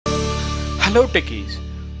Hello techies,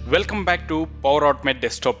 welcome back to Power Automate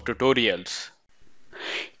Desktop Tutorials.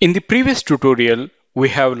 In the previous tutorial, we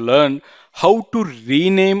have learned how to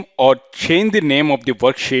rename or change the name of the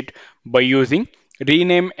worksheet by using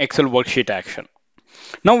Rename Excel Worksheet action.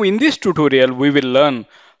 Now in this tutorial, we will learn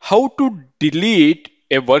how to delete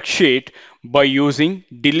a worksheet by using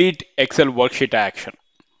Delete Excel Worksheet action.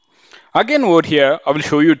 Again over here, I will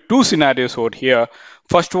show you two scenarios over here.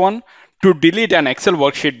 First one, to delete an Excel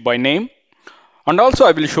worksheet by name. And also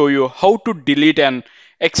I will show you how to delete an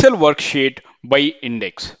Excel worksheet by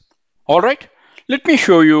index. Alright, let me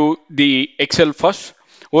show you the Excel first.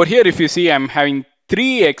 Over here, if you see, I'm having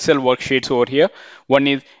three Excel worksheets over here. One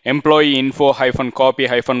is employee info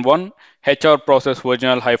 -copy-1, HR process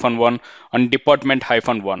original -1, and department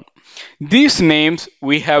 -1. These names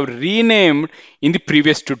we have renamed in the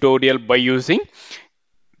previous tutorial by using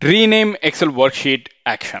rename Excel worksheet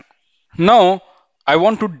action. Now I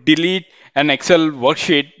want to delete an Excel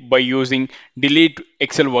worksheet by using delete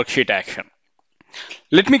Excel worksheet action.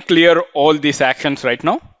 Let me clear all these actions right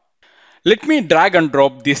now. Let me drag and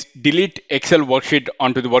drop this delete Excel worksheet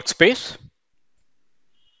onto the workspace.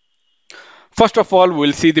 First of all,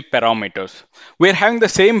 we'll see the parameters. We're having the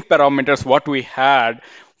same parameters what we had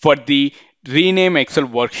for the rename Excel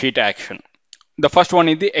worksheet action. The first one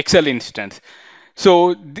is the Excel instance.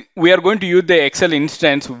 So we are going to use the Excel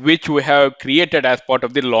instance which we have created as part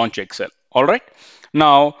of the launch Excel. All right.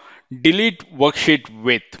 Now delete worksheet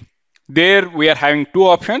with. There we are having two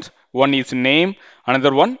options. One is name,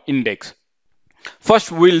 another one index. First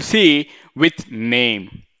we'll see with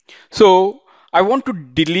name. So I want to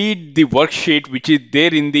delete the worksheet which is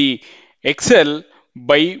there in the Excel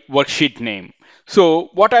by worksheet name. So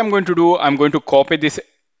what I'm going to do, I'm going to copy this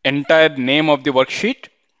entire name of the worksheet,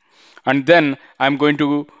 and then I'm going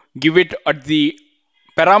to give it at the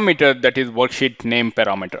parameter that is worksheet name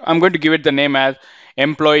parameter. I'm going to give it the name as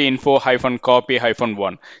employee info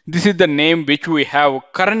 -copy-1. This is the name which we have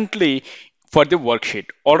currently for the worksheet.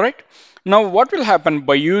 All right. Now what will happen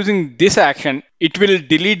by using this action, it will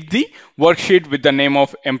delete the worksheet with the name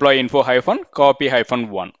of employee info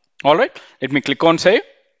 -copy-1. All right. Let me click on save.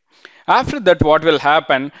 After that, what will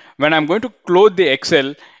happen when I'm going to close the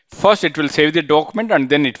Excel, first it will save the document and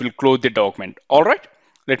then it will close the document. All right.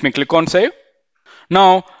 Let me click on save.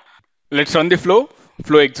 Now let's run the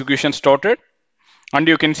flow execution started, and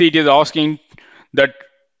you can see it is asking that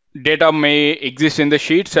data may exist in the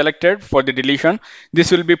sheet selected for the deletion.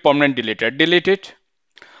 This will be permanent deleted. Delete it.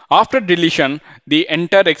 After deletion, the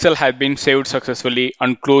entire Excel has been saved successfully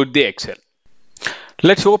and close the Excel.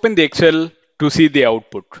 Let's open the Excel to see the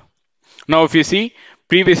output. Now if you see,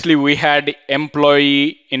 previously we had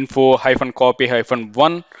employee info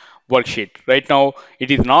 -copy-1 worksheet. Right now it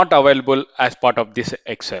is not available as part of this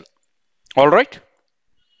Excel. All right.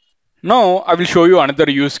 Now I will show you another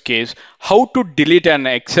use case, how to delete an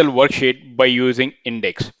Excel worksheet by using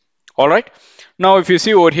index. All right. Now if you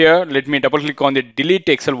see over here, let me double click on the delete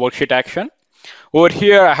Excel worksheet action. Over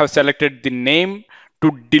here I have selected the name to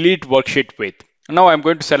delete worksheet with. Now I'm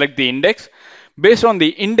going to select the index. Based on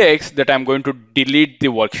the index that I'm going to delete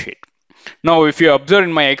the worksheet. Now if you observe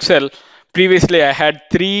in my Excel, previously I had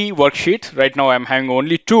three worksheets. Right now I'm having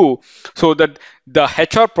only two, so that the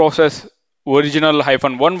HR process original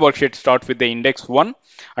 -1 worksheet starts with the index 1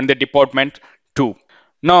 and the department 2.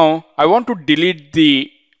 Now I want to delete the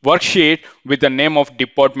worksheet with the name of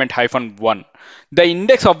department -1. The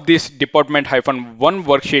index of this department -1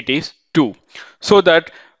 worksheet is 2, so that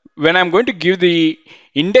when I'm going to give the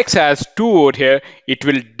index as 2 over here, it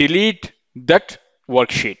will delete that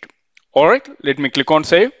worksheet. All right, let me click on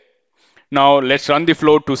save. Now let's run the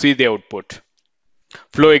flow to see the output.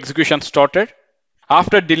 Flow execution started.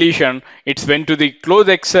 After deletion, it's went to the close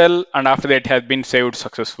Excel, and after that it has been saved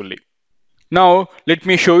successfully. Now let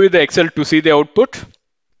me show you the Excel to see the output.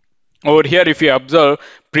 Over here, if you observe,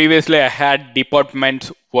 previously I had department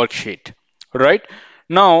worksheet, right?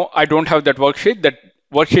 Now I don't have that worksheet. That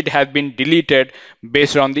worksheet has been deleted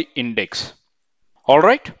based on the index. All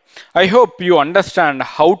right. I hope you understand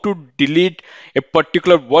how to delete a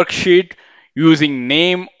particular worksheet using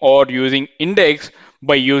name or using index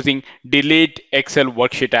by using delete Excel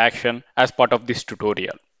worksheet action as part of this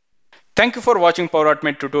tutorial. Thank you for watching Power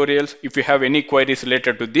Automate tutorials. If you have any queries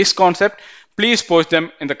related to this concept, please post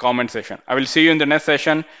them in the comment section. I will see you in the next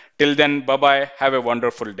session. Till then, bye-bye. Have a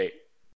wonderful day.